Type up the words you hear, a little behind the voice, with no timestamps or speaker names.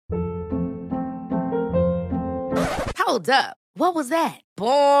Hold up. What was that?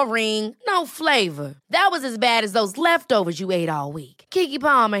 Boring. No flavor. That was as bad as those leftovers you ate all week. Keke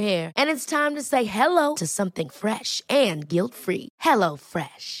Palmer here. And it's time to say hello to something fresh and guilt-free. Hello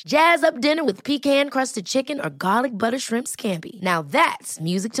Fresh. Jazz up dinner with pecan-crusted chicken or garlic butter shrimp scampi. Now that's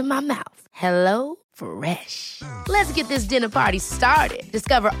music to my mouth. Hello Fresh. Let's get this dinner party started.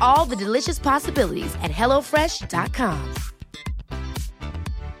 Discover all the delicious possibilities at hellofresh.com.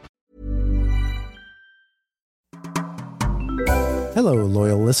 Hello,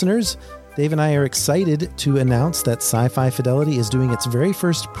 loyal listeners. Dave and I are excited to announce that Sci-Fi Fidelity is doing its very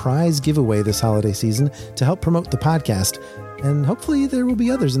first prize giveaway this holiday season to help promote the podcast, and hopefully there will be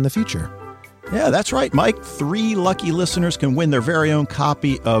others in the future. Yeah, that's right, Mike. 3 lucky listeners can win their very own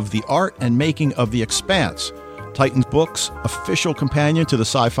copy of The Art and Making of The Expanse, Titan Books' official companion to the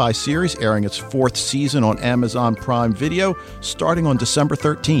sci-fi series, airing its 4th season on Amazon Prime Video, starting on December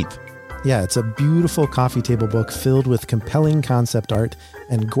 13th. Yeah, it's a beautiful coffee table book filled with compelling concept art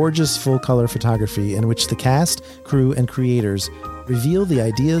and gorgeous full-color photography in which the cast, crew, and creators reveal the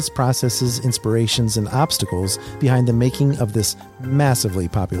ideas, processes, inspirations, and obstacles behind the making of this massively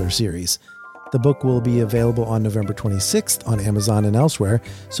popular series. The book will be available on November 26th on Amazon and elsewhere,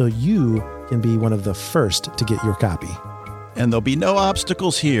 so you can be one of the first to get your copy. And there'll be no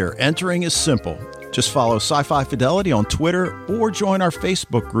obstacles here. Entering is simple. Just follow Sci-Fi Fidelity on Twitter or join our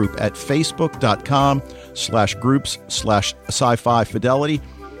Facebook group at facebook.com/groups/Sci-Fi Fidelity.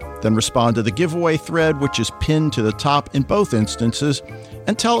 Then respond to the giveaway thread, which is pinned to the top in both instances,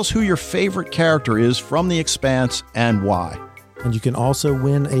 and tell us who your favorite character is from The Expanse and why. And you can also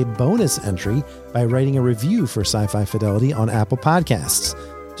win a bonus entry by writing a review for Sci-Fi Fidelity on Apple Podcasts.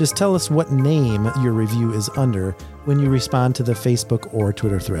 Just tell us what name your review is under when you respond to the Facebook or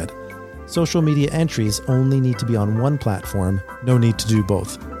Twitter thread. Social media entries only need to be on one platform. No need to do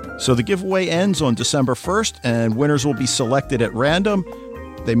both. So the giveaway ends on December 1st, and winners will be selected at random.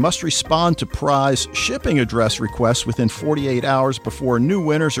 They must respond to prize shipping address requests within 48 hours before new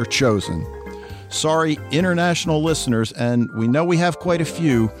winners are chosen. Sorry, international listeners, and we know we have quite a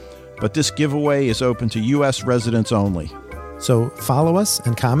few, but this giveaway is open to U.S. residents only. So follow us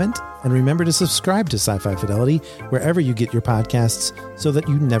and comment, and remember to subscribe to Sci-Fi Fidelity wherever you get your podcasts so that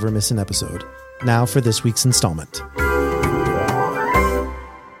you never miss an episode. Now for this week's installment.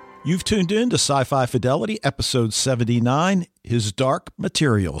 You've tuned in to Sci-Fi Fidelity, episode 79, His Dark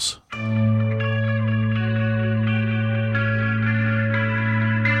Materials.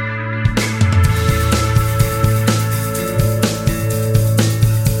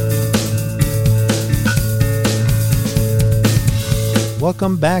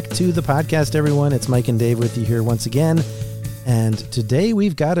 Welcome back to the podcast, everyone. It's Mike and Dave with you here once again. And today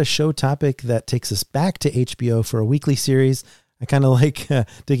we've got a show topic that takes us back to HBO for a weekly series. I kind of like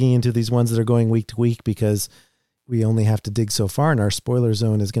digging into these ones that are going week to week because we only have to dig so far, and our spoiler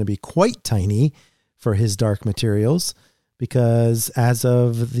zone is going to be quite tiny for His Dark Materials because as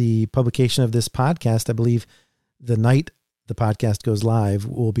of the publication of this podcast, I believe the night the podcast goes live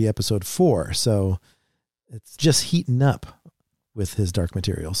will be episode 4. So it's just heating up with His Dark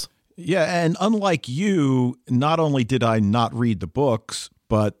Materials. Yeah, and unlike you, not only did I not read the books,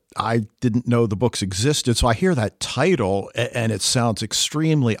 but I didn't know the books existed. So I hear that title and it sounds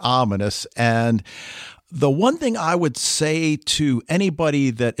extremely ominous. And the one thing I would say to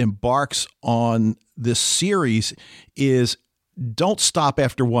anybody that embarks on this series is don't stop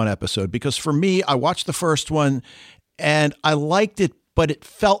after one episode. Because for me, I watched the first one and I liked it, but it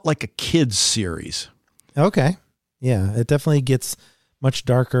felt like a kid's series. Okay. Yeah, it definitely gets much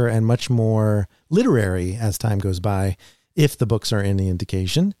darker and much more literary as time goes by, if the books are any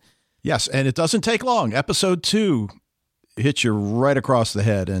indication. Yes, and it doesn't take long. Episode 2 hits you right across the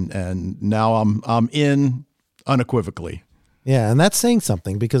head, and now I'm in unequivocally. Yeah, and that's saying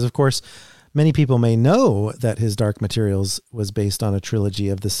something because, of course, many people may know that His Dark Materials was based on a trilogy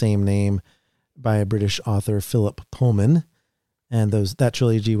of the same name by a British author, Philip Pullman, and that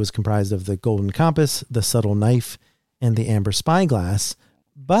trilogy was comprised of The Golden Compass, The Subtle Knife, and The Amber Spyglass.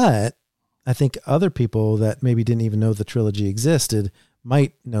 But I think other people that maybe didn't even know the trilogy existed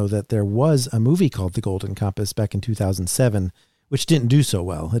might know that there was a movie called The Golden Compass back in 2007, which didn't do so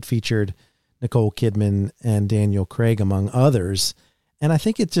well. It featured Nicole Kidman and Daniel Craig, among others. And I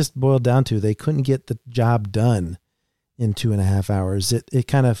think it just boiled down to they couldn't get the job done in 2.5 hours. It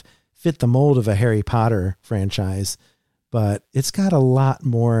kind of fit the mold of a Harry Potter franchise, but it's got a lot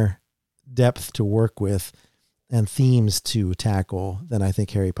more depth to work with and themes to tackle than I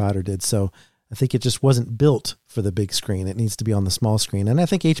think Harry Potter did. So I think it just wasn't built for the big screen. It needs to be on the small screen. And I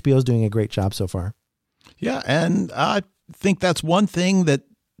think HBO is doing a great job so far. Yeah. And I think that's one thing that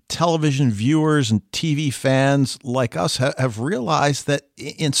television viewers and TV fans like us have realized that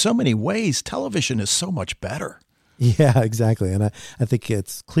in so many ways, television is so much better. Yeah, exactly. And I think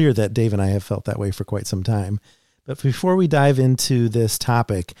it's clear that Dave and I have felt that way for quite some time. But before we dive into this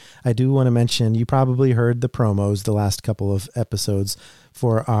topic, I do want to mention, you probably heard the promos the last couple of episodes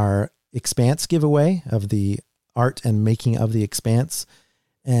for our Expanse giveaway of the art and making of the Expanse.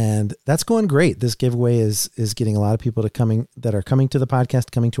 And that's going great. This giveaway is getting a lot of people that are coming to the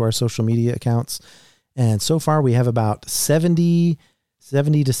podcast, coming to our social media accounts. And so far we have about 70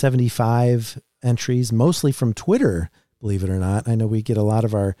 to 75 entries, mostly from Twitter, believe it or not. I know we get a lot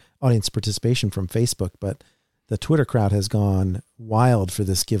of our audience participation from Facebook, but the Twitter crowd has gone wild for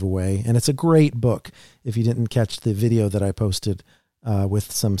this giveaway. And it's a great book. If you didn't catch the video that I posted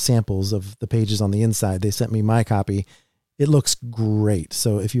with some samples of the pages on the inside, they sent me my copy. It looks great.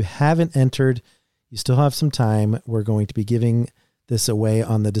 So if you haven't entered, you still have some time. We're going to be giving this away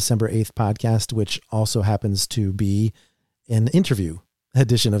on the December 8th podcast, which also happens to be an interview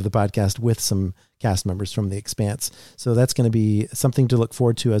edition of the podcast with some cast members from The Expanse. So that's going to be something to look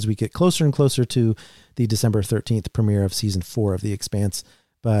forward to as we get closer and closer to the December 13th premiere of season 4 of The Expanse.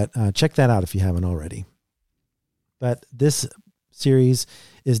 But check that out if you haven't already. But this series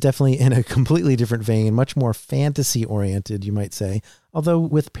is definitely in a completely different vein, much more fantasy oriented, you might say. Although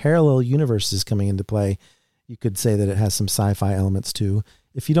with parallel universes coming into play, you could say that it has some sci-fi elements too.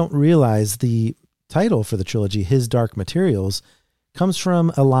 If you don't realize, the title for the trilogy, His Dark Materials, comes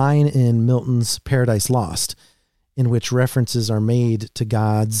from a line in Milton's Paradise Lost, in which references are made to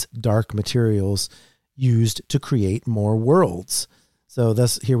God's dark materials used to create more worlds. So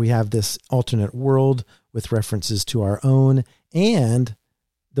thus here we have this alternate world with references to our own and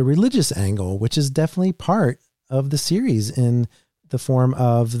the religious angle, which is definitely part of the series in the form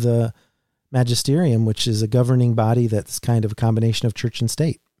of the magisterium, which is a governing body that's kind of a combination of church and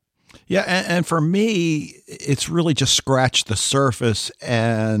state. Yeah, and for me, it's really just scratched the surface,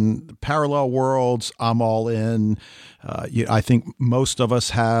 and parallel worlds, I'm all in. I think most of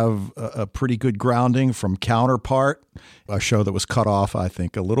us have a pretty good grounding from Counterpart, a show that was cut off, I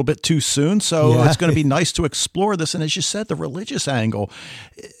think, a little bit too soon. So It's going to be nice to explore this. And as you said, the religious angle,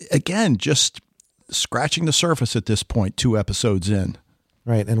 again, just scratching the surface at this point, 2 episodes in.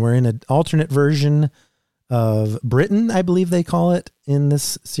 Right, and we're in an alternate version of Britain, I believe they call it in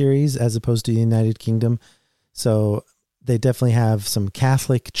this series, as opposed to the United Kingdom. So they definitely have some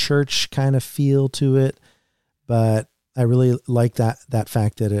Catholic Church kind of feel to it, but I really like that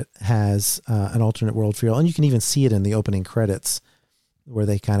fact that it has an alternate world feel, and you can even see it in the opening credits, where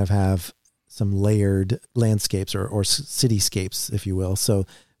they kind of have some layered landscapes or cityscapes, if you will. So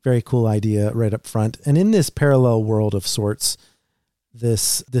very cool idea right up front. And in this parallel world of sorts,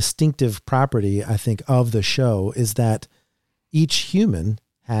 this distinctive property, I think, of the show is that each human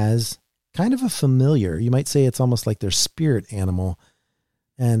has kind of a familiar, you might say it's almost like their spirit animal.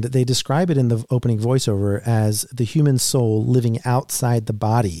 And they describe it in the opening voiceover as the human soul living outside the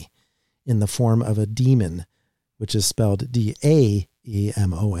body in the form of a demon, which is spelled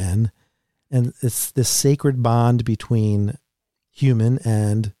D-A-E-M-O-N. And it's this sacred bond between human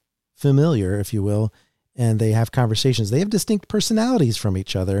and familiar, if you will. And they have conversations. They have distinct personalities from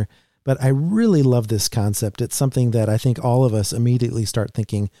each other, but I really love this concept. It's something that I think all of us immediately start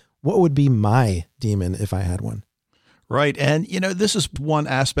thinking, what would be my demon if I had one? Right. And, this is one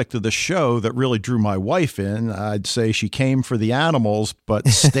aspect of the show that really drew my wife in. I'd say she came for the animals, but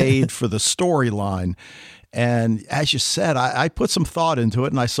stayed for the storyline. And as you said, I put some thought into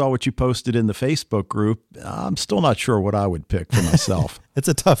it, and I saw what you posted in the Facebook group. I'm still not sure what I would pick for myself. It's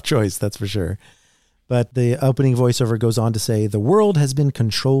a tough choice, that's for sure. But the opening voiceover goes on to say, the world has been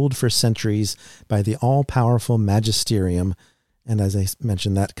controlled for centuries by the all-powerful magisterium. And as I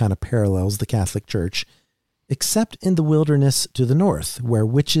mentioned, that kind of parallels the Catholic Church, except in the wilderness to the north, where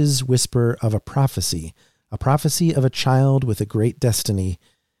witches whisper of a prophecy of a child with a great destiny.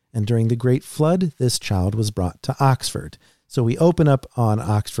 And during the Great Flood, this child was brought to Oxford. So we open up on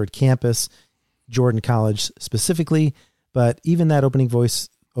Oxford campus, Jordan College specifically, but even that opening voice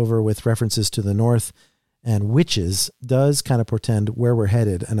over with references to the north and witches does kind of portend where we're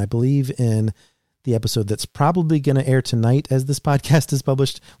headed. And I believe in the episode that's probably going to air tonight as this podcast is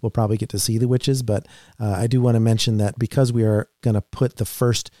published, we'll probably get to see the witches. But I do want to mention that because we are going to put the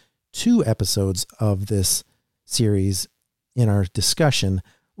first 2 episodes of this series in our discussion,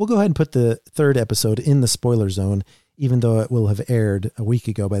 we'll go ahead and put the 3rd episode in the spoiler zone, even though it will have aired a week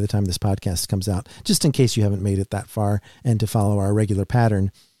ago by the time this podcast comes out, just in case you haven't made it that far and to follow our regular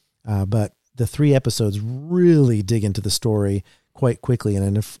pattern. But the 3 episodes really dig into the story quite quickly.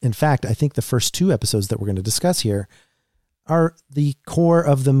 And in fact, I think the first 2 episodes that we're going to discuss here are the core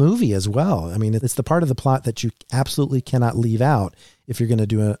of the movie as well. I mean, it's the part of the plot that you absolutely cannot leave out if you're going to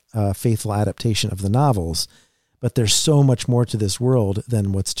do a faithful adaptation of the novels. But there's so much more to this world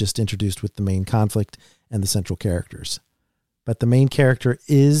than what's just introduced with the main conflict and the central characters. But the main character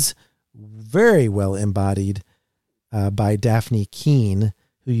is very well embodied by Daphne Keane,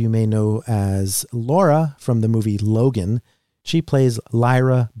 who you may know as Laura from the movie Logan. She plays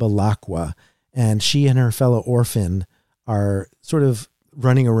Lyra Belacqua, and she and her fellow orphan are sort of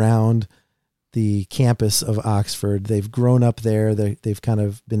running around the campus of Oxford. They've grown up there. They've kind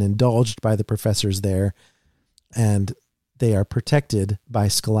of been indulged by the professors there, and they are protected by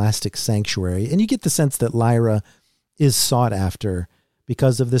Scholastic Sanctuary. And you get the sense that Lyra is sought after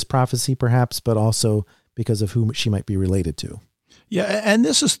because of this prophecy, perhaps, but also because of whom she might be related to. Yeah, and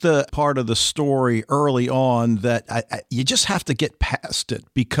this is the part of the story early on that you just have to get past it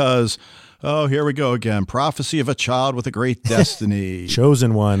because, oh, here we go again. Prophecy of a child with a great destiny.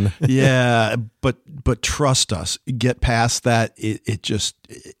 Chosen one. Yeah, but trust us, get past that. It just,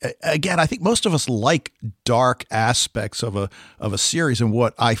 again, I think most of us like dark aspects of a series, and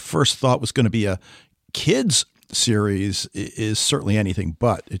what I first thought was going to be a kids series is certainly anything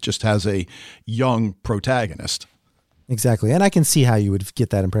but. It just has a young protagonist. Exactly. And I can see how you would get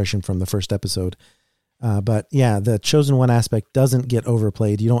that impression from the first episode. But yeah, the chosen one aspect doesn't get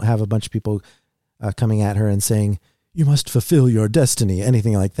overplayed. You don't have a bunch of people coming at her and saying, you must fulfill your destiny,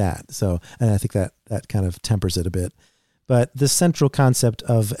 anything like that. So, and I think that kind of tempers it a bit. But the central concept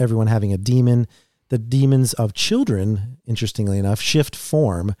of everyone having a demon, the demons of children, interestingly enough, shift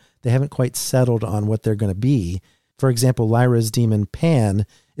form. They haven't quite settled on what they're going to be. For example, Lyra's demon Pan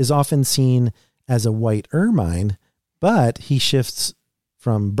is often seen as a white ermine, but he shifts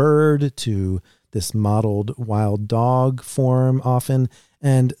from bird to this mottled wild dog form often.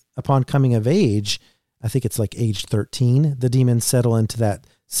 And upon coming of age, I think it's like age 13, the demons settle into that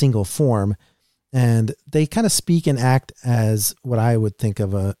single form. And they kind of speak and act as what I would think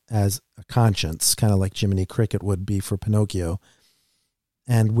of as a conscience, kind of like Jiminy Cricket would be for Pinocchio.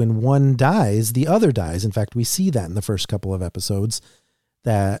 And when one dies, the other dies. In fact, we see that in the first couple of episodes,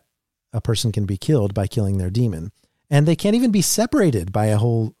 that a person can be killed by killing their demon. And they can't even be separated by a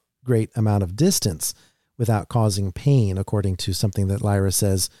whole great amount of distance without causing pain, according to something that Lyra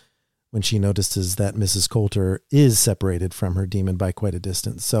says when she notices that Mrs. Coulter is separated from her demon by quite a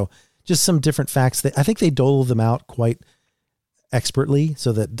distance. So just some different facts that I think they dole them out quite expertly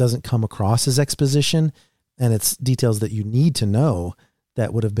so that it doesn't come across as exposition, and it's details that you need to know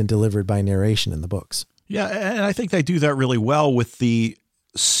that would have been delivered by narration in the books. Yeah, and I think they do that really well with the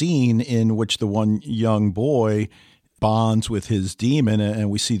scene in which the one young boy bonds with his demon, and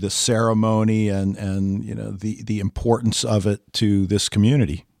we see the ceremony and you know the importance of it to this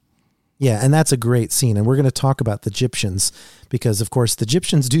community. Yeah, and that's a great scene. And we're going to talk about the Egyptians because, of course, the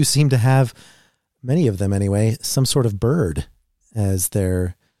Egyptians do seem to have, many of them anyway, some sort of bird as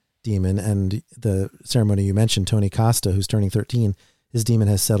their demon. And the ceremony you mentioned, Tony Costa, who's turning 13, his demon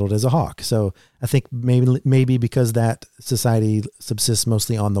has settled as a hawk. So I think maybe because that society subsists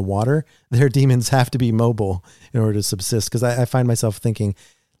mostly on the water, their demons have to be mobile in order to subsist. Because I find myself thinking,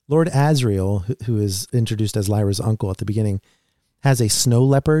 Lord Asriel, who is introduced as Lyra's uncle at the beginning, has a snow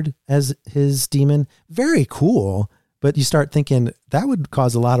leopard as his demon. Very cool. But you start thinking that would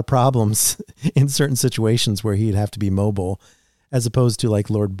cause a lot of problems in certain situations where he'd have to be mobile, as opposed to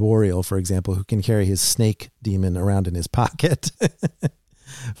like Lord Boreal, for example, who can carry his snake demon around in his pocket.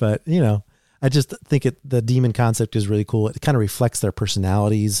 But, you know, I just think the demon concept is really cool. It kind of reflects their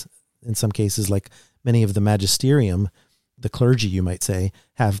personalities in some cases, like many of the magisterium, the clergy, you might say,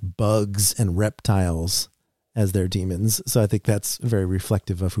 have bugs and reptiles as their demons. So I think that's very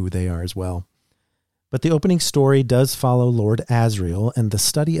reflective of who they are as well. But the opening story does follow Lord Asriel and the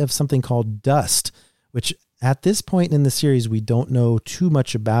study of something called dust, which at this point in the series, we don't know too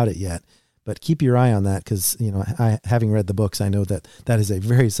much about it yet, but keep your eye on that because, you know, having read the books, I know that is a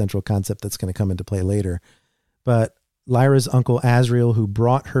very central concept that's going to come into play later. But Lyra's uncle Asriel, who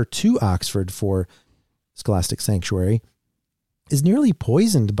brought her to Oxford for Scholastic Sanctuary, is nearly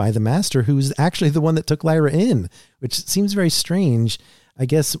poisoned by the master, who's actually the one that took Lyra in, which seems very strange. I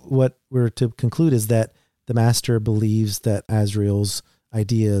guess what we're to conclude is that the master believes that Asriel's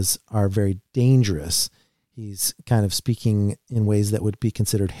ideas are very dangerous. He's kind of speaking in ways that would be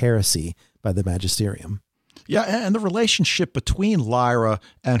considered heresy by the magisterium. Yeah, and the relationship between Lyra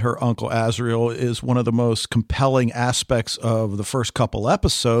and her uncle Asriel is one of the most compelling aspects of the first couple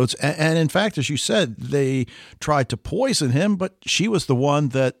episodes. And in fact, as you said, they tried to poison him, but she was the one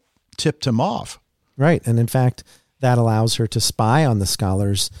that tipped him off. Right. And in fact, that allows her to spy on the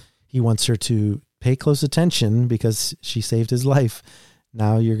scholars. He wants her to pay close attention because she saved his life.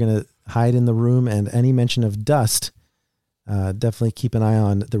 Now you're going to hide in the room, and any mention of dust, definitely keep an eye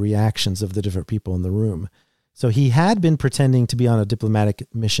on the reactions of the different people in the room. So he had been pretending to be on a diplomatic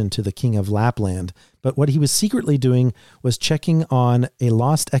mission to the king of Lapland, but what he was secretly doing was checking on a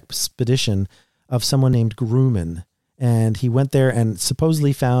lost expedition of someone named Grumman. And he went there and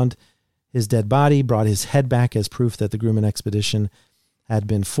supposedly found his dead body, brought his head back as proof that the Grumman expedition had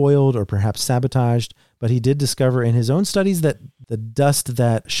been foiled or perhaps sabotaged. But he did discover in his own studies that the dust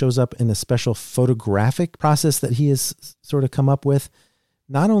that shows up in a special photographic process that he has sort of come up with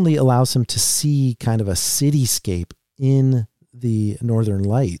not only allows him to see kind of a cityscape in the northern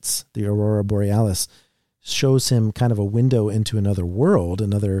lights, the aurora borealis, shows him kind of a window into another world,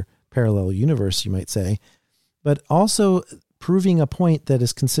 another parallel universe, you might say, but also proving a point that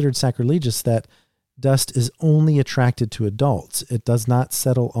is considered sacrilegious, that dust is only attracted to adults. It does not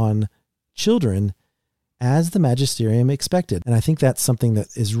settle on children as the magisterium expected. And I think that's something that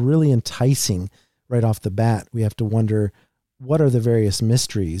is really enticing right off the bat. We have to wonder, what are the various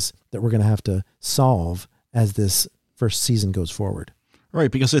mysteries that we're going to have to solve as this first season goes forward?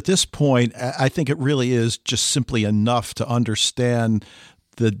 Right, because at this point, I think it really is just simply enough to understand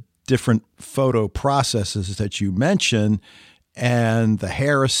the different photo processes that you mentioned and the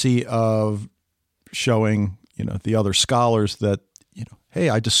heresy of showing, the other scholars that, hey,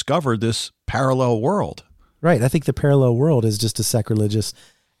 I discovered this parallel world. Right. I think the parallel world is just as sacrilegious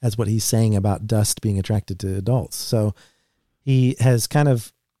as what he's saying about dust being attracted to adults. So he has kind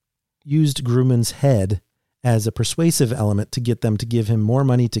of used Grumman's head as a persuasive element to get them to give him more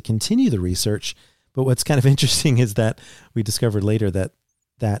money to continue the research. But what's kind of interesting is that we discovered later that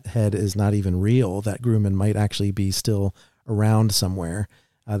that head is not even real, that Grumman might actually be still around somewhere.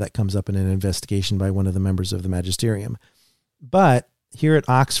 That comes up in an investigation by one of the members of the magisterium. But here at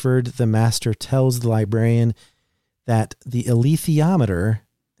Oxford, the master tells the librarian that the alethiometer,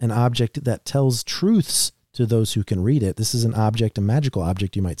 an object that tells truths to those who can read it. This is an object, a magical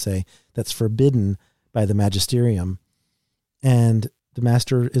object, you might say, that's forbidden by the magisterium. And the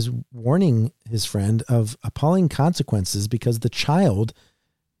master is warning his friend of appalling consequences because the child,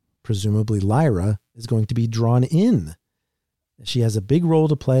 presumably Lyra, is going to be drawn in. She has a big role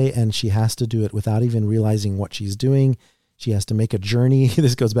to play, and she has to do it without even realizing what she's doing. She has to make a journey.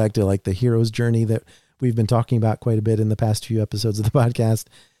 This goes back to like the hero's journey that we've been talking about quite a bit in the past few episodes of the podcast.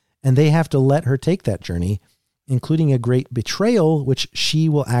 And they have to let her take that journey, including a great betrayal, which she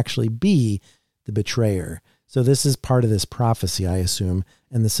will actually be the betrayer. So this is part of this prophecy, I assume.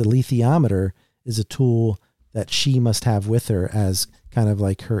 And this alethiometer is a tool that she must have with her as kind of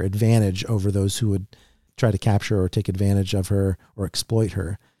like her advantage over those who would try to capture or take advantage of her or exploit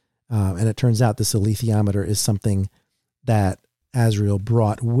her. And it turns out this alethiometer is something that Asriel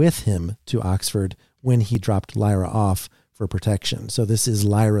brought with him to Oxford when he dropped Lyra off for protection. So this is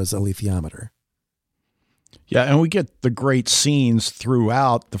Lyra's alethiometer. Yeah, and we get the great scenes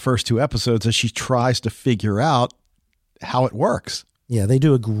throughout the first two episodes as she tries to figure out how it works. Yeah, they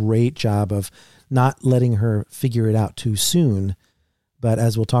do a great job of not letting her figure it out too soon. But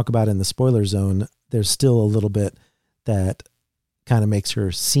as we'll talk about in the spoiler zone, there's still a little bit that kind of makes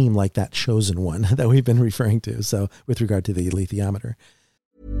her seem like that chosen one that we've been referring to. So with regard to the alethiometer.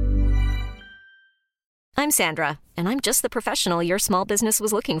 I'm Sandra, and I'm just the professional your small business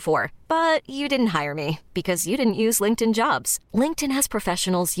was looking for. But you didn't hire me because you didn't use LinkedIn Jobs. LinkedIn has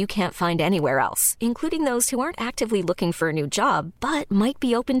professionals you can't find anywhere else, including those who aren't actively looking for a new job, but might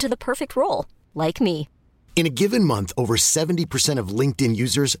be open to the perfect role, like me. In a given month, over 70% of LinkedIn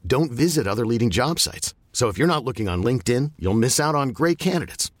users don't visit other leading job sites. So if you're not looking on LinkedIn, you'll miss out on great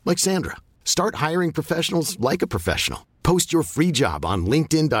candidates like Sandra. Start hiring professionals like a professional. Post your free job on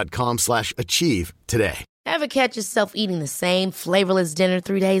linkedin.com/achieve today. Ever catch yourself eating the same flavorless dinner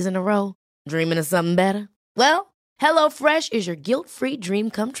 3 days in a row? Dreaming of something better? Well, HelloFresh is your guilt-free dream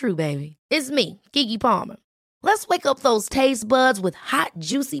come true, baby. It's me, Keke Palmer. Let's wake up those taste buds with hot,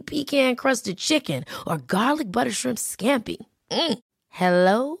 juicy pecan-crusted chicken or garlic butter shrimp scampi.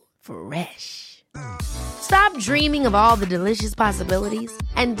 Hello Fresh. Stop dreaming of all the delicious possibilities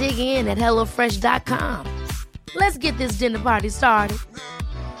and dig in at HelloFresh.com. Let's get this dinner party started.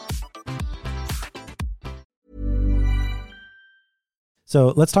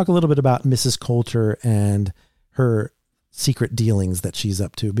 So let's talk a little bit about Mrs. Coulter and her secret dealings that she's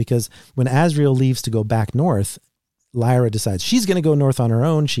up to. Because when Asriel leaves to go back north, Lyra decides she's going to go north on her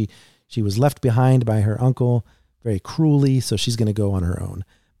own. She was left behind by her uncle very cruelly, so she's going to go on her own.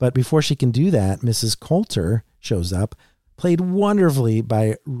 But before she can do that, Mrs. Coulter shows up, played wonderfully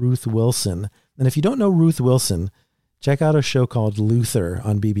by Ruth Wilson. And if you don't know Ruth Wilson, check out a show called Luther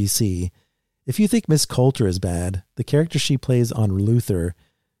on BBC. if you think Miss Coulter is bad, the character she plays on Luther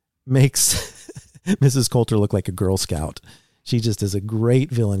makes Mrs. Coulter look like a Girl Scout. She just is a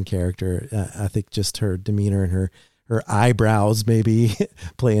great villain character. I think just her demeanor and her eyebrows maybe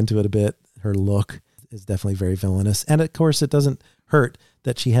play into it a bit. Her look is definitely very villainous. And of course, it doesn't hurt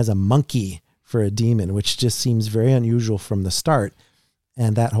that she has a monkey for a demon, which just seems very unusual from the start.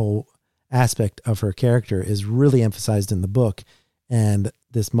 And that whole aspect of her character is really emphasized in the book. And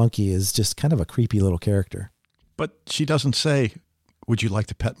this monkey is just kind of a creepy little character. But she doesn't say, "Would you like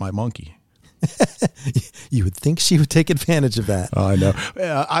to pet my monkey?" You would think she would take advantage of that. I know.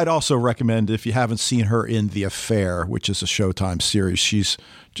 I'd also recommend, if you haven't seen her in The Affair, which is a Showtime series, she's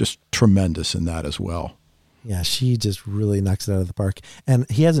just tremendous in that as well. Yeah, she just really knocks it out of the park. And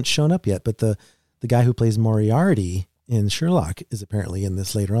he hasn't shown up yet, but the guy who plays Moriarty in Sherlock is apparently in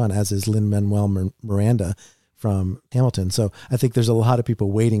this later on, as is Lin-Manuel Miranda from Hamilton. So I think there's a lot of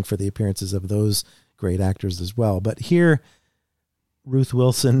people waiting for the appearances of those great actors as well. But here, Ruth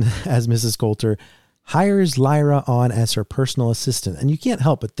Wilson as Mrs. Coulter hires Lyra on as her personal assistant. And you can't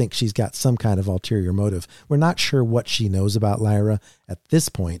help but think she's got some kind of ulterior motive. We're not sure what she knows about Lyra at this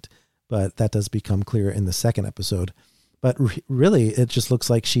point, but that does become clear in the second episode. But really, it just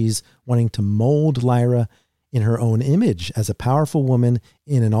looks like she's wanting to mold Lyra in her own image as a powerful woman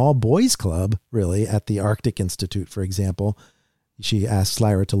in an all-boys club, really, at the Arctic Institute, for example. She asks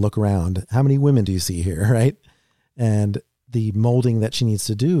Lyra to look around. How many women do you see here, right? And the molding that she needs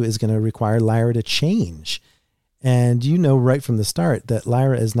to do is going to require Lyra to change. And you know right from the start that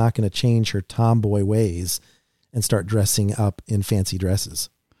Lyra is not going to change her tomboy ways and start dressing up in fancy dresses.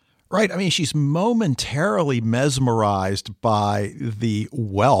 Right. I mean, she's momentarily mesmerized by the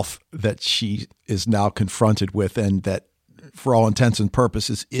wealth that she is now confronted with, and that, for all intents and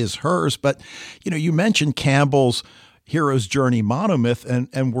purposes, is hers. But, you mentioned Campbell's hero's journey monomyth,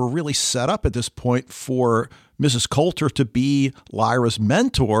 and we're really set up at this point for Mrs. Coulter to be Lyra's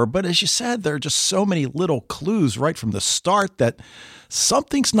mentor. But as you said, there are just so many little clues right from the start that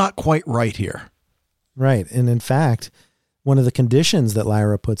something's not quite right here. Right. And in fact, one of the conditions that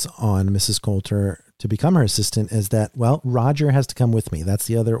Lyra puts on Mrs. Coulter to become her assistant is that, well, Roger has to come with me. That's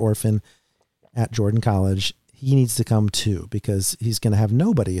the other orphan at Jordan College. He needs to come too, because he's going to have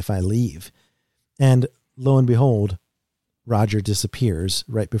nobody if I leave. And lo and behold, Roger disappears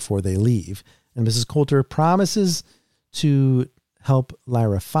right before they leave. And Mrs. Coulter promises to help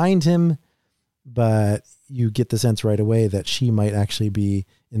Lyra find him, but you get the sense right away that she might actually be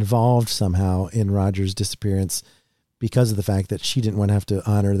involved somehow in Roger's disappearance, because of the fact that she didn't want to have to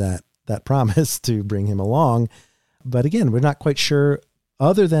honor that promise to bring him along. But again, we're not quite sure,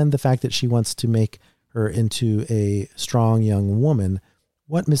 other than the fact that she wants to make her into a strong young woman,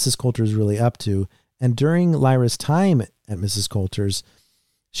 what Mrs. Coulter is really up to. And during Lyra's time at Mrs. Coulter's,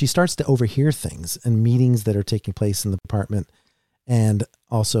 she starts to overhear things and meetings that are taking place in the apartment, and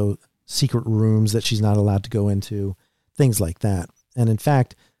also secret rooms that she's not allowed to go into, things like that. And in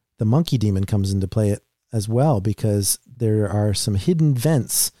fact, the monkey demon comes into play as well, because there are some hidden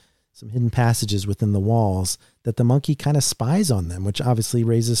vents, some hidden passages within the walls that the monkey kind of spies on them, which obviously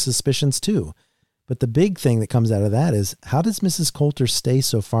raises suspicions too. But the big thing that comes out of that is, how does Mrs. Coulter stay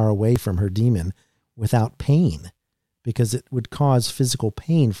so far away from her demon without pain? Because it would cause physical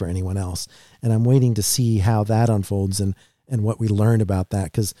pain for anyone else. And I'm waiting to see how that unfolds and what we learn about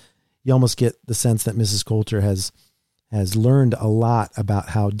that, because you almost get the sense that Mrs. Coulter has learned a lot about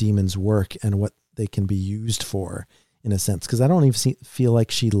how demons work and what they can be used for, in a sense, because I don't even feel like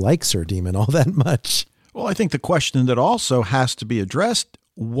she likes her demon all that much. Well, I think the question that also has to be addressed,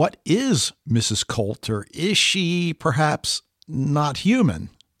 what is Mrs. Coulter? Is she perhaps not human?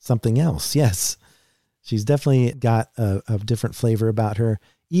 Something else, yes. She's definitely got a different flavor about her.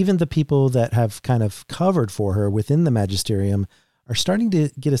 Even the people that have kind of covered for her within the magisterium are starting to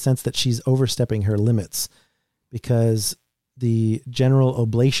get a sense that she's overstepping her limits, because the General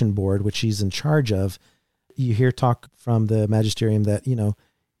Oblation Board, which she's in charge of, you hear talk from the magisterium that, you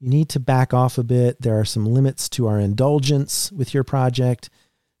need to back off a bit. There are some limits to our indulgence with your project.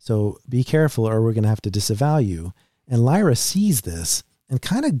 So be careful, or we're going to have to disavow you. And Lyra sees this and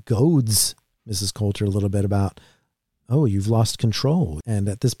kind of goads Mrs. Coulter a little bit about, oh, you've lost control. And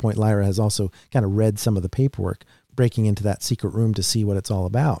at this point, Lyra has also kind of read some of the paperwork, breaking into that secret room to see what it's all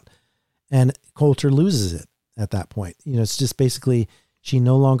about. And Coulter loses it at that point. It's just basically, she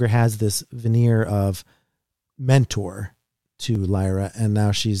no longer has this veneer of mentor to Lyra, and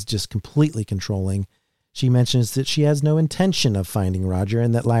now she's just completely controlling. She mentions that she has no intention of finding Roger,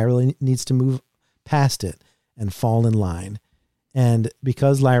 and that Lyra needs to move past it and fall in line. And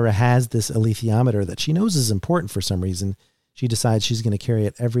because Lyra has this alethiometer that she knows is important for some reason, She decides she's going to carry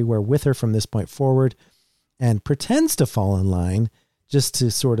it everywhere with her from this point forward and pretends to fall in line just to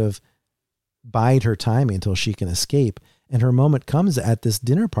sort of bide her time until she can escape. And her moment comes at this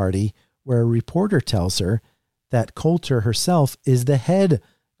dinner party where a reporter tells her that Coulter herself is the head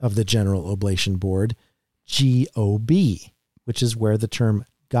of the General Oblation Board, GOB, which is where the term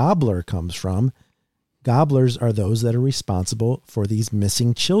gobbler comes from. Gobblers are those that are responsible for these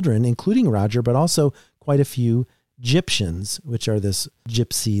missing children, including Roger, but also quite a few Gyptians, which are this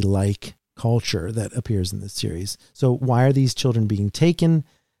gypsy-like culture that appears in this series. So why are these children being taken?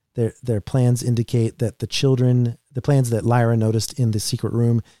 Their plans indicate that the plans that Lyra noticed in the secret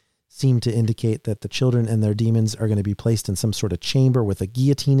room seem to indicate that the children and their demons are going to be placed in some sort of chamber with a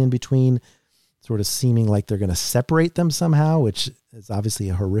guillotine in between, sort of seeming like they're going to separate them somehow, which is obviously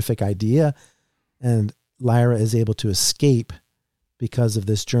a horrific idea. And Lyra is able to escape because of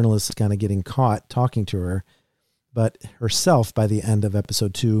this journalist kind of getting caught talking to her. But herself, by the end of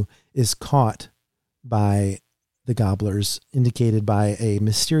episode 2, is caught by the gobblers, indicated by a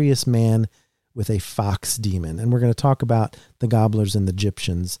mysterious man with a fox demon. And we're going to talk about the gobblers and the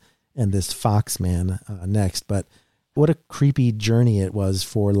Gyptians and this fox man next. But what a creepy journey it was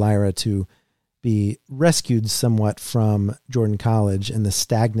for Lyra to be rescued somewhat from Jordan College and the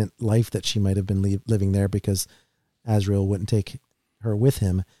stagnant life that she might have been living there because Azrael wouldn't take her with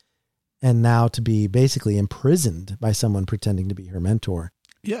him. And now to be basically imprisoned by someone pretending to be her mentor.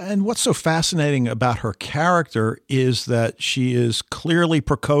 Yeah, and what's so fascinating about her character is that she is clearly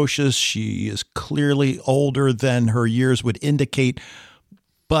precocious. She is clearly older than her years would indicate,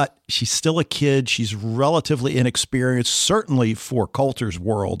 but she's still a kid. She's relatively inexperienced, certainly for Coulter's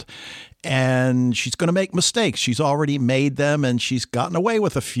world, and she's going to make mistakes. She's already made them, and she's gotten away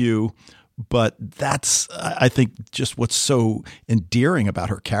with a few, but that's, I think, just what's so endearing about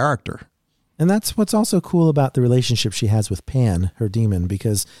her character. And that's what's also cool about the relationship she has with Pan, her demon,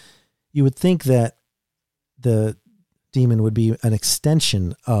 because you would think that the demon would be an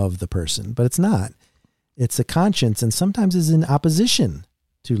extension of the person, but it's not. It's a conscience and sometimes is in opposition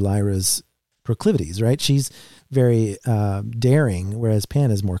to Lyra's proclivities, right? She's very daring, whereas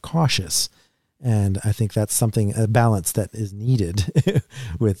Pan is more cautious. And I think that's something, a balance that is needed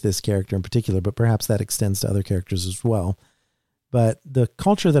with this character in particular, but perhaps that extends to other characters as well. But the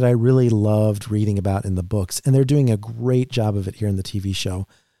culture that I really loved reading about in the books, and they're doing a great job of it here in the TV show,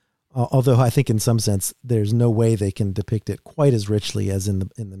 although I think in some sense there's no way they can depict it quite as richly as in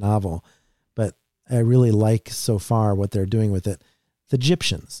the novel. But I really like so far what they're doing with it. The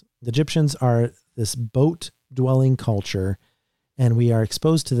Gyptians. The Gyptians are this boat-dwelling culture, and we are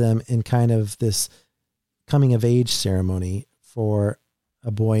exposed to them in kind of this coming-of-age ceremony for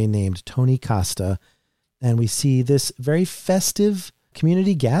a boy named Tony Costa. And we see this very festive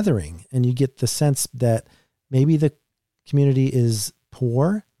community gathering. And you get the sense that maybe the community is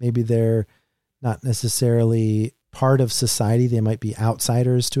poor. Maybe they're not necessarily part of society. They might be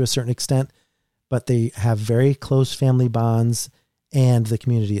outsiders to a certain extent, but they have very close family bonds. And the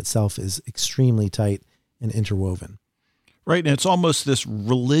community itself is extremely tight and interwoven. Right. And it's almost this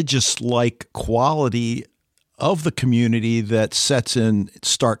religious-like quality of the community that sets in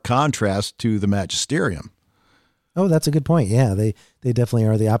stark contrast to the magisterium. Oh, that's a good point. Yeah, they definitely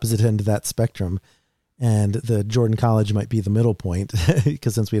are the opposite end of that spectrum. And the Jordan College might be the middle point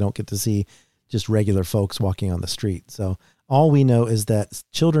because since we don't get to see just regular folks walking on the street. So all we know is that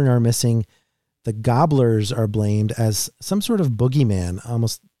children are missing. The gobblers are blamed as some sort of boogeyman,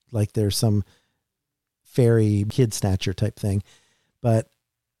 almost like there's some fairy kid snatcher type thing. But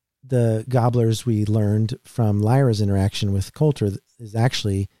the gobblers, we learned from Lyra's interaction with Coulter, is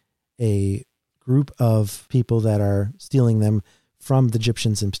actually a group of people that are stealing them from the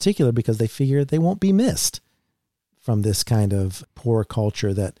Gyptians in particular because they figure they won't be missed from this kind of poor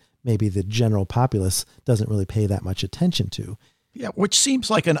culture that maybe the general populace doesn't really pay that much attention to. Yeah, which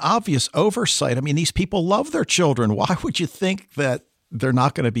seems like an obvious oversight. I mean, these people love their children. Why would you think that they're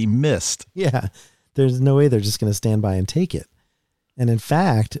not going to be missed? Yeah, there's no way they're just going to stand by and take it. And in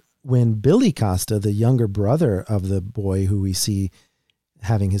fact, when Billy Costa, the younger brother of the boy who we see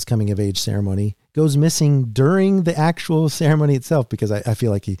having his coming of age ceremony, goes missing during the actual ceremony itself, because I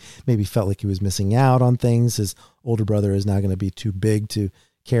feel like he maybe felt like he was missing out on things. His older brother is now going to be too big to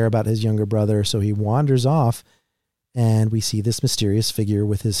care about his younger brother. So he wanders off and we see this mysterious figure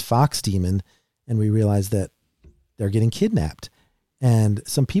with his fox demon. And we realize that they're getting kidnapped, and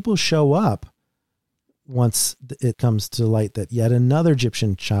some people show up once it comes to light that yet another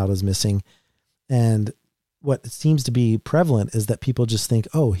Gyptian child is missing. And what seems to be prevalent is that people just think,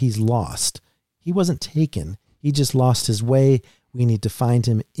 oh, he's lost. He wasn't taken. He just lost his way. We need to find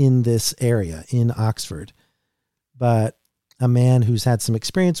him in this area in Oxford. But a man who's had some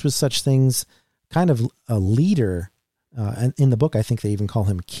experience with such things, kind of a leader. And in the book, I think they even call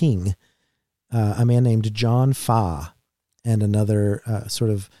him king, a man named John Fa, and another sort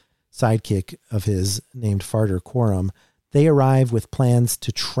of sidekick of his named Farder Quorum. They arrive with plans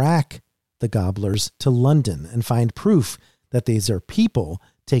to track the Gobblers to London and find proof that these are people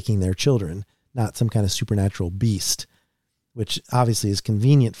taking their children, not some kind of supernatural beast, which obviously is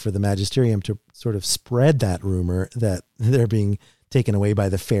convenient for the magisterium to sort of spread that rumor that they're being taken away by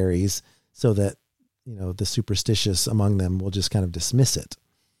the fairies, so that, you know, the superstitious among them will just kind of dismiss it.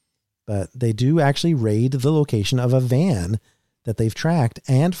 But they do actually raid the location of a van that they've tracked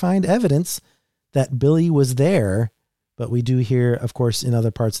and find evidence that Billy was there. But we do hear, of course, in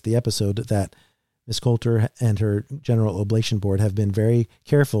other parts of the episode that Miss Coulter and her General Oblation Board have been very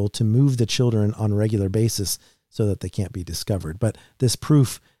careful to move the children on a regular basis so that they can't be discovered. But this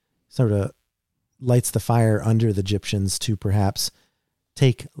proof sort of lights the fire under the Egyptians to perhaps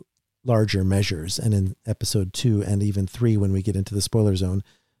take larger measures. And in episode 2 and even 3, when we get into the spoiler zone,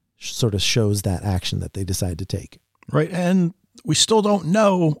 sort of shows that action that they decide to take. Right. And we still don't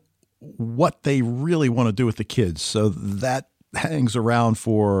know what they really want to do with the kids. So that hangs around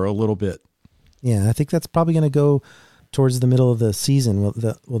for a little bit. Yeah, I think that's probably going to go towards the middle of the season.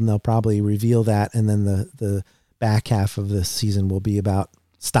 They'll probably reveal that, and then the back half of the season will be about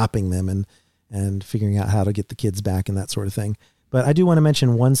stopping them and figuring out how to get the kids back and that sort of thing. But I do want to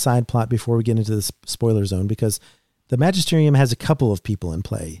mention one side plot before we get into the spoiler zone, because the Magisterium has a couple of people in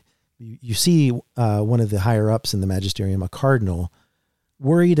play. You see one of the higher-ups in the Magisterium, a cardinal,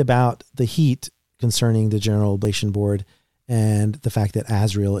 worried about the heat concerning the General Oblation Board and the fact that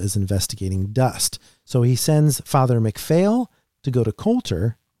Azrael is investigating dust. So he sends Father MacPhail to go to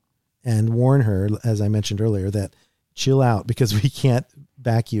Coulter and warn her, as I mentioned earlier, that chill out, because we can't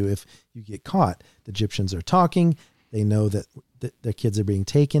back you if you get caught. The Egyptians are talking. They know that their kids are being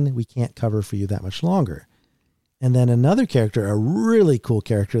taken. We can't cover for you that much longer. And then another character, a really cool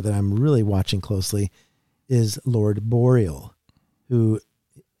character that I'm really watching closely, is Lord Boreal, who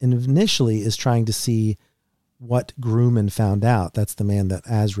initially is trying to see what Grumman found out. That's the man that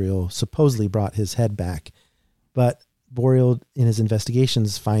Azrael supposedly brought his head back. But Boreal, in his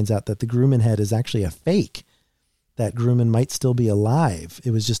investigations, finds out that the Grumman head is actually a fake, that Grumman might still be alive.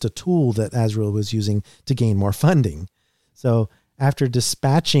 It was just a tool that Azrael was using to gain more funding. So after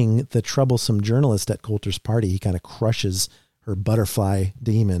dispatching the troublesome journalist at Coulter's party, he kind of crushes her butterfly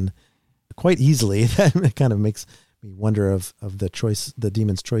demon quite easily. That kind of makes me wonder of the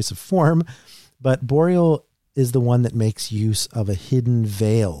demon's choice of form. But Boreal is the one that makes use of a hidden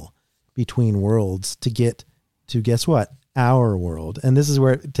veil between worlds to get to, guess what? Our world. And this is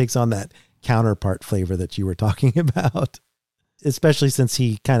where it takes on that counterpart flavor that you were talking about, especially since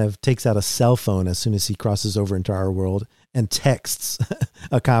he kind of takes out a cell phone as soon as he crosses over into our world and texts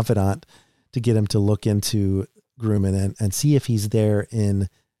a confidant to get him to look into Grumman and see if he's there in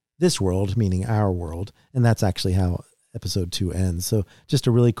this world, meaning our world. And that's actually how episode 2 ends. So just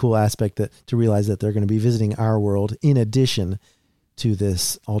a really cool aspect to realize that they're going to be visiting our world in addition to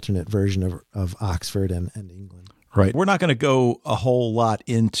this alternate version of Oxford and England. Right. We're not going to go a whole lot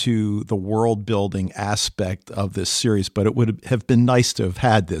into the world building aspect of this series, but it would have been nice to have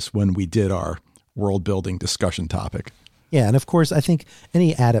had this when we did our world building discussion topic. Yeah. And of course, I think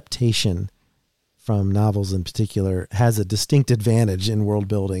any adaptation from novels in particular has a distinct advantage in world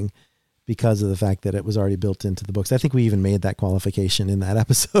building because of the fact that it was already built into the books. I think we even made that qualification in that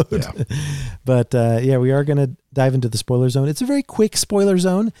episode. Yeah. But we are going to dive into the spoiler zone. It's a very quick spoiler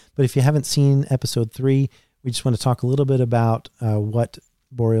zone, but if you haven't seen episode 3, we just want to talk a little bit about what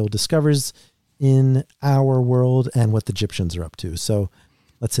Boreal discovers in our world and what the Egyptians are up to. So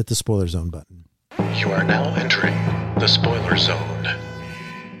let's hit the spoiler zone button. You are now entering the spoiler zone.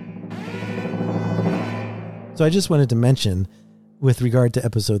 So I just wanted to mention, with regard to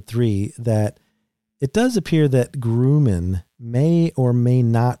episode 3, that it does appear that Grumman may or may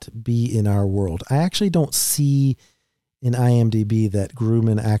not be in our world. I actually don't see in IMDb that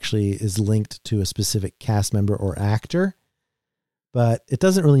Grumman actually is linked to a specific cast member or actor, but it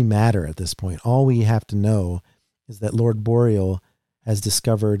doesn't really matter at this point. All we have to know is that Lord Boreal has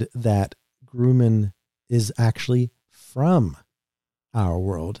discovered that Grumman is actually from our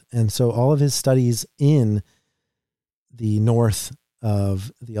world. And so all of his studies in the north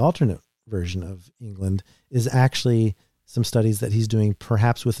of the alternate version of England is actually some studies that he's doing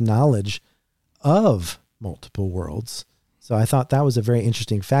perhaps with knowledge of multiple worlds. So I thought that was a very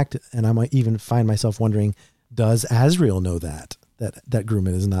interesting fact, and I might even find myself wondering, does Azrael know that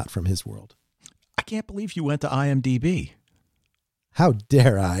Grumman is not from his world? I can't believe you went to IMDb. How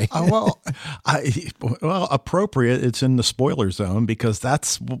dare I? Well, appropriate. It's in the spoiler zone because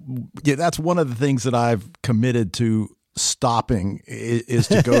that's one of the things that I've committed to stopping is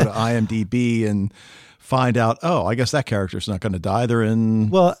to go to IMDb and find out, oh, I guess that character's not going to die. They're in.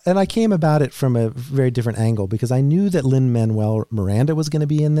 Well, and I came about it from a very different angle because I knew that Lin-Manuel Miranda was going to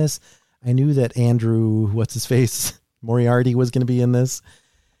be in this. I knew that Andrew, Moriarty was going to be in this.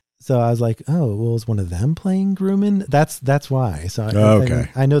 So I was like, oh, well, is one of them playing Grumman? That's why. So okay.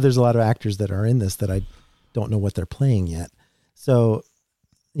 I know there's a lot of actors that are in this that I don't know what they're playing yet. So,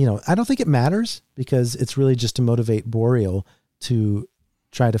 I don't think it matters because it's really just to motivate Boreal to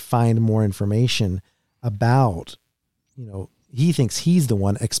try to find more information about, he thinks he's the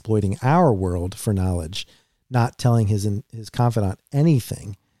one exploiting our world for knowledge, not telling his confidant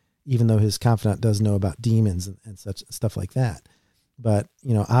anything, even though his confidant does know about demons and such stuff like that. But,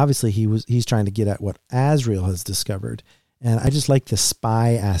 obviously he's trying to get at what Azrael has discovered. And I just like the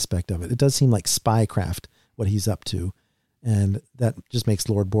spy aspect of it. It does seem like spycraft, what he's up to. And that just makes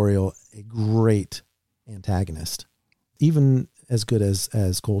Lord Boreal a great antagonist, even as good as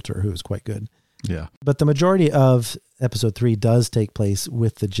Coulter, who is quite good. Yeah. But the majority of episode 3 does take place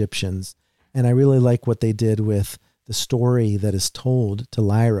with the Egyptians. And I really like what they did with the story that is told to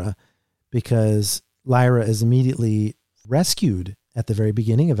Lyra, because Lyra is immediately rescued at the very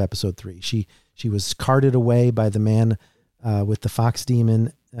beginning of episode 3. She was carted away by the man with the fox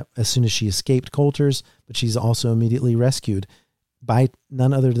demon as soon as she escaped Coulter's, but she's also immediately rescued by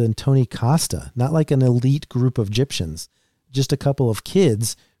none other than Tony Costa, not like an elite group of Egyptians, just a couple of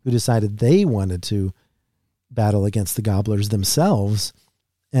kids who decided they wanted to battle against the gobblers themselves.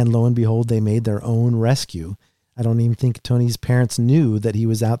 And lo and behold, they made their own rescue. I don't even think Tony's parents knew that he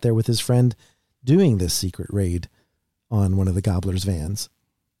was out there with his friend doing this secret raid on one of the gobblers' vans.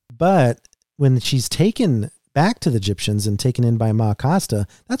 But when she's taken back to the Egyptians and taken in by Ma Costa,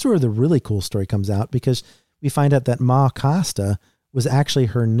 that's where the really cool story comes out, because we find out that Ma Costa was actually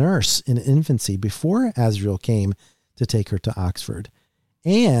her nurse in infancy before Azrael came to take her to Oxford.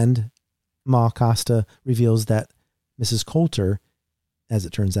 And Ma Costa reveals that Mrs. Coulter, as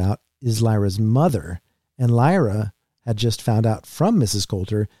it turns out, is Lyra's mother. And Lyra had just found out from Mrs.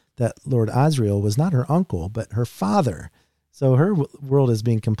 Coulter that Lord Azrael was not her uncle, but her father. So her world is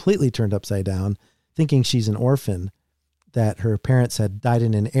being completely turned upside down, thinking she's an orphan, that her parents had died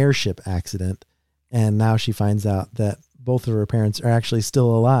in an airship accident. And now she finds out that both of her parents are actually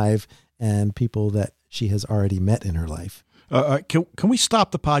still alive and people that she has already met in her life. Can we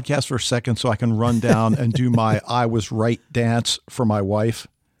stop the podcast for a second so I can run down and do my I was right dance for my wife?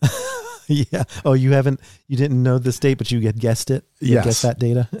 Yeah. Oh, you didn't know this date, but you had guessed it? Yes. Guessed that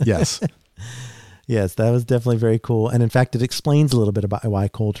data? Yes. Yes, that was definitely very cool. And in fact, it explains a little bit about why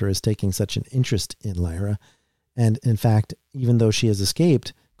Coulter is taking such an interest in Lyra. And in fact, even though she has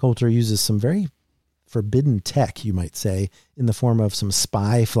escaped, Coulter uses some very forbidden tech, you might say, in the form of some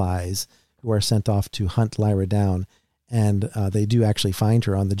spy flies who are sent off to hunt Lyra down. And they do actually find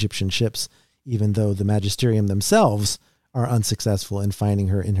her on the Egyptian ships, even though the Magisterium themselves are unsuccessful in finding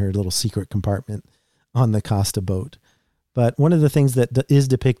her in her little secret compartment on the Costa boat. But one of the things that is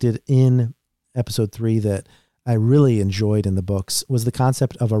depicted in episode 3 that I really enjoyed in the books was the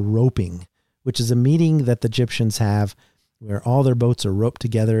concept of a roping, which is a meeting that the Egyptians have where all their boats are roped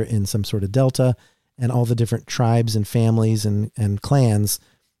together in some sort of delta, and all the different tribes and families and clans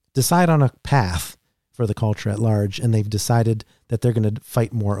decide on a path for the culture at large, and they've decided that they're going to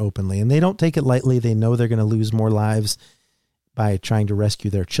fight more openly. And they don't take it lightly. They know they're going to lose more lives by trying to rescue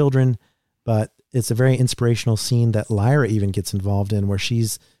their children, but it's a very inspirational scene that Lyra even gets involved in, where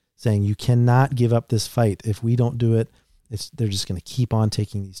she's saying, you cannot give up this fight. If we don't do it, they're just going to keep on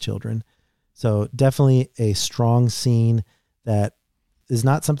taking these children. So definitely a strong scene that is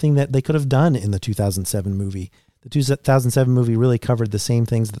not something that they could have done in the 2007 movie. The 2007 movie really covered the same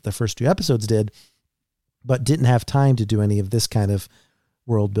things that the first 2 episodes did, but didn't have time to do any of this kind of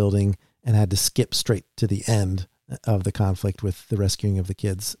world building and had to skip straight to the end of the conflict with the rescuing of the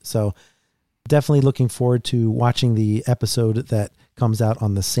kids. So definitely looking forward to watching the episode that comes out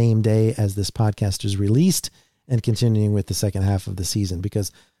on the same day as this podcast is released and continuing with the second half of the season,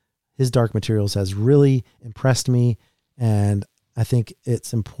 because his Dark Materials has really impressed me. And I think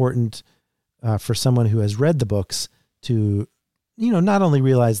it's important for someone who has read the books to, not only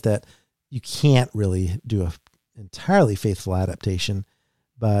realize that you can't really do an entirely faithful adaptation,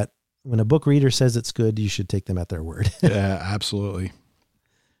 but when a book reader says it's good, you should take them at their word. Yeah, absolutely.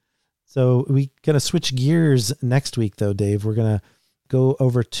 So we going to switch gears next week, though, Dave. We're going to go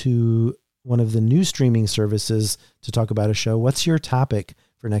over to one of the new streaming services to talk about a show. What's your topic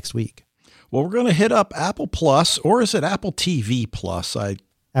for next week? Well, we're going to hit up Apple Plus, or is it Apple TV Plus?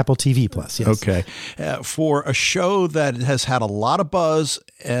 Apple TV Plus, yes. Okay. For a show that has had a lot of buzz,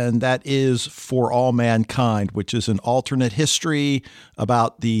 and that is For All Mankind, which is an alternate history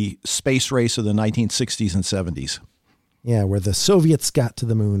about the space race of the 1960s and 70s. Yeah, where the Soviets got to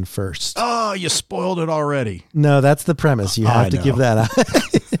the moon first. Oh, you spoiled it already. No, that's the premise. You have to give that out.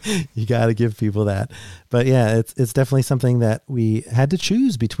 You got to give people that. But yeah, it's definitely something that we had to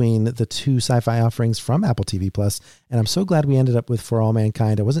choose between the two sci-fi offerings from Apple TV Plus. And I'm so glad we ended up with For All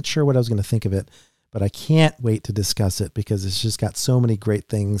Mankind. I wasn't sure what I was going to think of it, but I can't wait to discuss it because it's just got so many great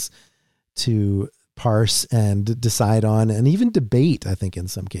things to parse and decide on and even debate, I think, in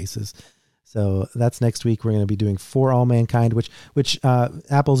some cases. So that's next week. We're going to be doing For All Mankind, which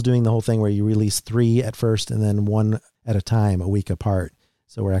Apple's doing the whole thing where you release 3 at first and then 1 at a time, a week apart.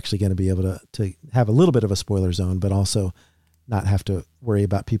 So we're actually going to be able to have a little bit of a spoiler zone, but also not have to worry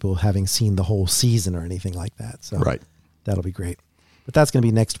about people having seen the whole season or anything like that. So That'll be great. But that's going to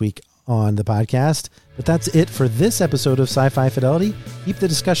be next week on the podcast. But that's it for this episode of Sci-Fi Fidelity. Keep the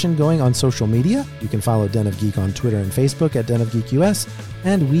discussion going on social media. You can follow Den of Geek on Twitter and Facebook at Den of Geek US,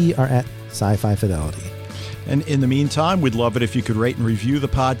 and we are at Sci-Fi Fidelity. And in the meantime, we'd love it if you could rate and review the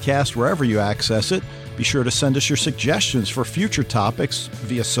podcast wherever you access it. Be sure to send us your suggestions for future topics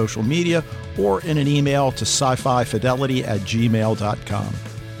via social media or in an email to sci-fi-fidelity@gmail.com.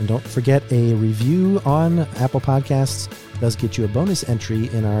 And don't forget, a review on Apple Podcasts does get you a bonus entry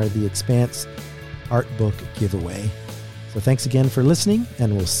in our The Expanse art book giveaway. So thanks again for listening,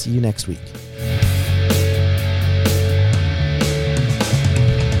 and we'll see you next week.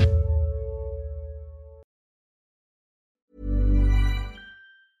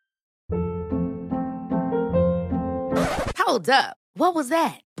 Hold up. What was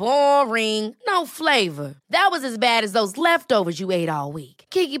that? Boring. No flavor. That was as bad as those leftovers you ate all week.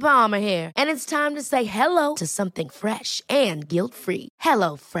 Keke Palmer here, and it's time to say hello to something fresh and guilt-free.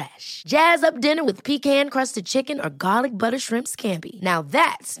 Hello Fresh. Jazz up dinner with pecan-crusted chicken or garlic butter shrimp scampi. Now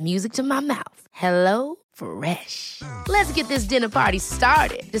that's music to my mouth. Hello Fresh. Let's get this dinner party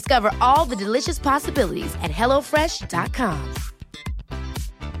started. Discover all the delicious possibilities at HelloFresh.com.